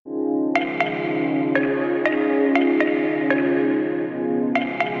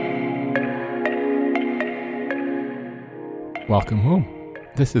Welcome home.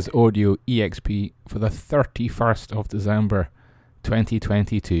 This is Audio EXP for the 31st of December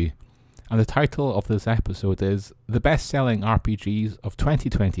 2022, and the title of this episode is The Best-Selling RPGs of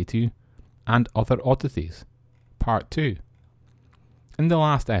 2022 and Other Oddities, Part 2. In the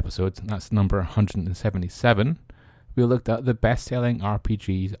last episode, that's number 177, we looked at the best-selling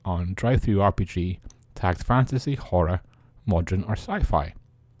RPGs on DriveThruRPG tagged fantasy, horror, modern or sci-fi,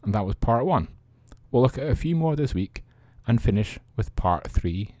 and that was Part 1. We'll look at a few more this week and finish with Part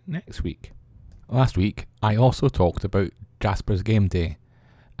 3 next week. Last week, I also talked about Jasper's Game Day,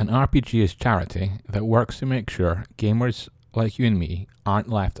 an RPGist charity that works to make sure gamers like you and me aren't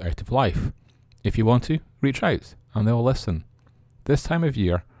left out of life. If you want to, reach out and they'll listen. This time of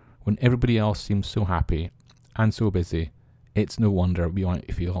year, when everybody else seems so happy and so busy, it's no wonder we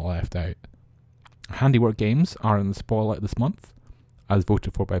might feel left out. Handiwork games are in the spotlight this month, as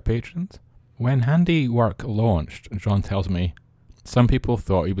voted for by patrons. When Handiwork launched, John tells me, some people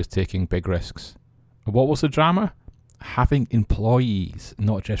thought he was taking big risks. What was the drama? Having employees,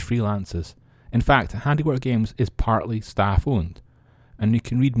 not just freelancers. In fact, Handiwork Games is partly staff-owned, and you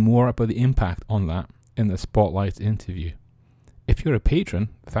can read more about the impact on that in the Spotlight interview. If you're a patron,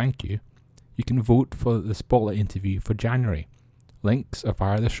 thank you. You can vote for the Spotlight interview for January. Links are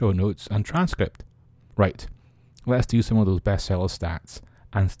via the show notes and transcript. Right, let's do some of those bestseller stats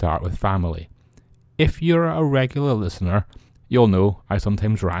and start with family. If you're a regular listener, you'll know I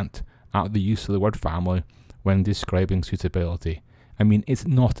sometimes rant at the use of the word family when describing suitability. I mean, it's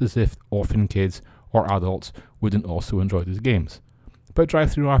not as if orphan kids or adults wouldn't also enjoy these games. But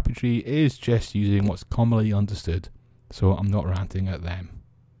DriveThruRPG is just using what's commonly understood, so I'm not ranting at them.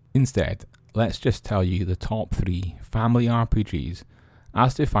 Instead, let's just tell you the top 3 family RPGs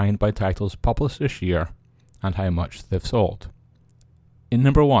as defined by titles published this year and how much they've sold. In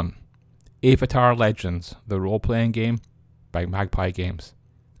number 1, Avatar Legends, the role-playing game by Magpie Games.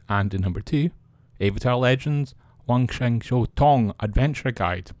 And in number 2, Avatar Legends Wangsheng Shou Tong Adventure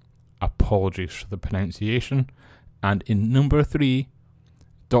Guide. Apologies for the pronunciation. And in number 3,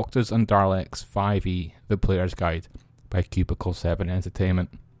 Doctors and Daleks 5e, the Player's Guide by Cubicle 7 Entertainment.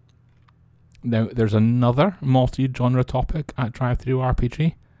 Now, there's another multi-genre topic at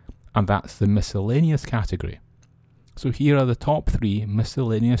DriveThruRPG, and that's the miscellaneous category. So here are the top 3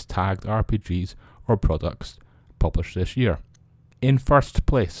 miscellaneous tagged RPGs or products published this year. In first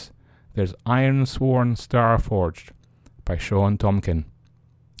place, there's Ironsworn Starforged by Sean Tomkin.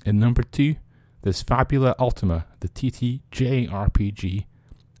 In number 2, there's Fabula Ultima, the TTJ RPG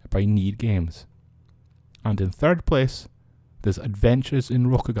by Need Games. And in third place, there's Adventures in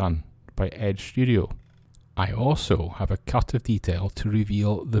Rokugan by Edge Studio. I also have a cut of detail to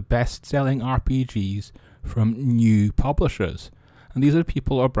reveal the best-selling RPGs from new publishers, and these are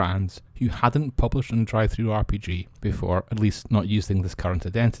people or brands who hadn't published on DriveThruRPG before, at least not using this current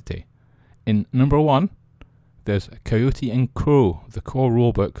identity. In number 1, there's Coyote and Crow, the core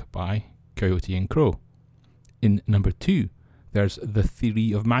rulebook by Coyote and Crow. In number 2, there's The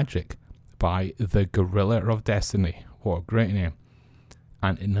Theory of Magic by The Gorilla of Destiny. What a great name.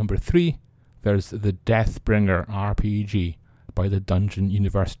 And in number 3, there's The Deathbringer RPG by the Dungeon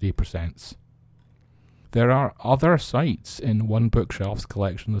University Presents. There are other sites in One Bookshelf's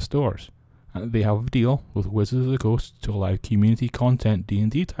collection of stores, and they have a deal with Wizards of the Coast to allow community content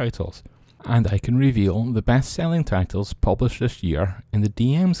D&D titles, and I can reveal the best-selling titles published this year in the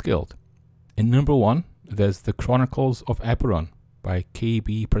DMs Guild. In number 1, there's The Chronicles of Eberron by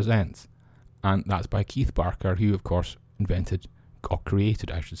KB Presents, and that's by Keith Barker, who of course created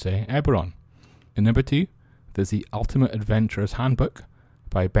Eberron. In number 2, there's The Ultimate Adventurer's Handbook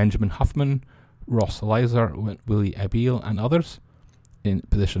by Benjamin Huffman, Ross Elizer, Willie Abiel and others. In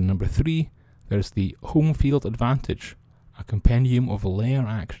position number 3, there's The Home Field Advantage, a compendium of layer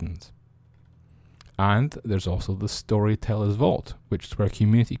actions. And there's also The Storyteller's Vault, which is where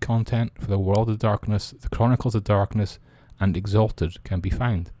community content for the World of Darkness, the Chronicles of Darkness and Exalted can be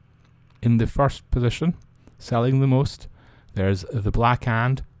found. In the first position, selling the most, there's The Black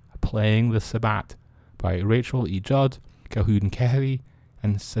Hand, Playing the Sabbat by Rachel E. Judd, Calhoun Kehri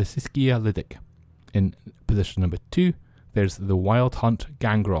and Saskia Liddick. In position number 2, there's The Wild Hunt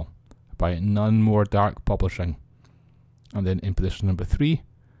Gangrel by None More Dark Publishing. And then in position number 3,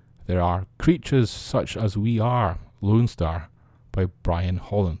 there are Creatures Such As We Are, Lone Star by Brian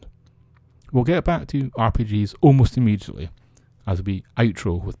Holland. We'll get back to RPGs almost immediately as we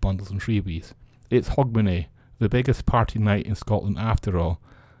outro with bundles and freebies. It's Hogmanay, the biggest party night in Scotland after all,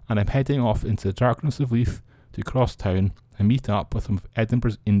 and I'm heading off into the darkness of Leith to cross town and meet up with some of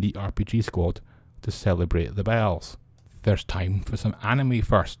Edinburgh's indie RPG squad to celebrate the bells. There's time for some anime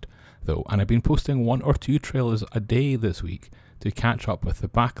first, though, and I've been posting 1 or 2 trailers a day this week to catch up with the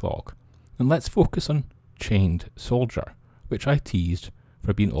backlog. And let's focus on Chained Soldier, which I teased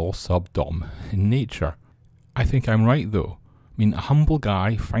for being all sub-dom in nature. I think I'm right though. I mean, a humble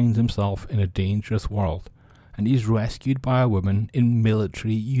guy finds himself in a dangerous world, and he's rescued by a woman in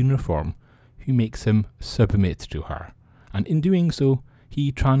military uniform who makes him submit to her. And in doing so,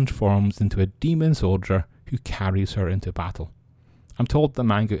 he transforms into a demon soldier who carries her into battle. I'm told the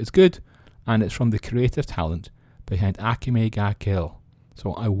manga is good, and it's from the creative talent behind Akime ga Kill,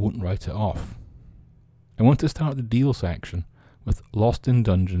 so I won't write it off. I want to start the deal section with Lost in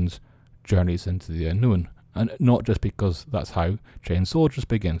Dungeons, Journeys into the Unknown, and not just because that's how Chained Soldiers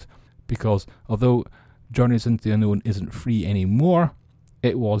begins, because although Journeys into the Unknown isn't free anymore,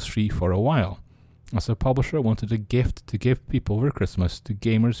 it was free for a while, as the publisher wanted a gift to give people over Christmas to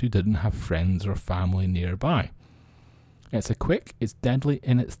gamers who didn't have friends or family nearby. It's a quick, it's deadly,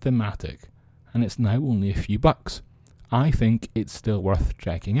 and it's thematic, and it's now only a few bucks. I think it's still worth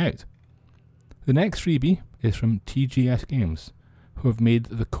checking out. The next freebie is from TGS Games, who have made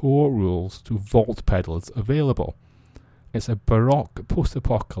the core rules to Vault Peddlers available. It's a baroque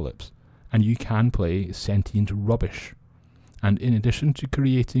post-apocalypse, and you can play sentient rubbish. And in addition to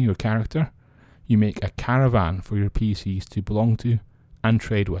creating your character, you make a caravan for your PCs to belong to and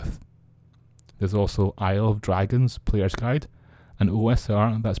trade with. There's also Isle of Dragons Player's Guide, an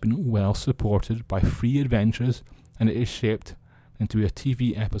OSR that's been well supported by free adventures, and it is shaped into a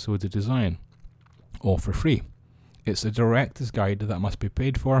TV episode of design, all for free. It's a director's guide that must be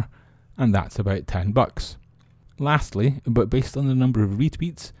paid for, and that's about $10. Lastly, but based on the number of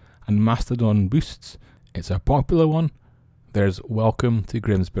retweets and Mastodon boosts, it's a popular one. There's Welcome to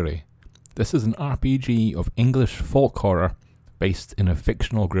Grimsbury. This is an RPG of English folk horror based in a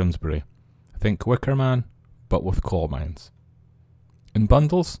fictional Grimsbury. Think Wicker Man, but with coal mines. In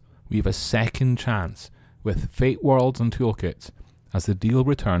bundles, we have a second chance with Fate Worlds and Toolkits, as the deal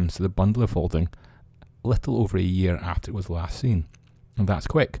returns to the bundle of holding little over a year after it was last seen. And that's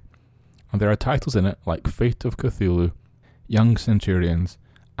quick. And there are titles in it like Fate of Cthulhu, Young Centurions,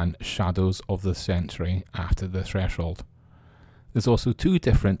 and Shadows of the Century After the Threshold. There's also 2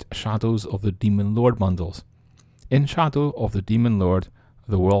 different Shadows of the Demon Lord bundles. In Shadow of the Demon Lord,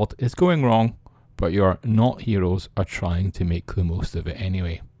 the world is going wrong, but your not heroes are trying to make the most of it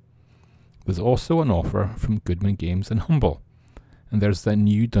anyway. There's also an offer from Goodman Games and Humble, and there's the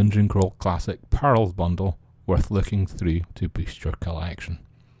new Dungeon Crawl Classic Pearls bundle worth looking through to boost your collection.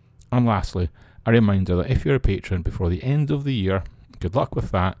 And lastly, a reminder that if you're a patron before the end of the year, good luck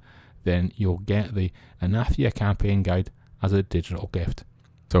with that, then you'll get the Anathia campaign guide as a digital gift.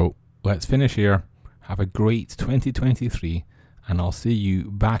 So let's finish here. Have a great 2023, and I'll see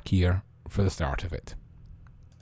you back here for the start of it.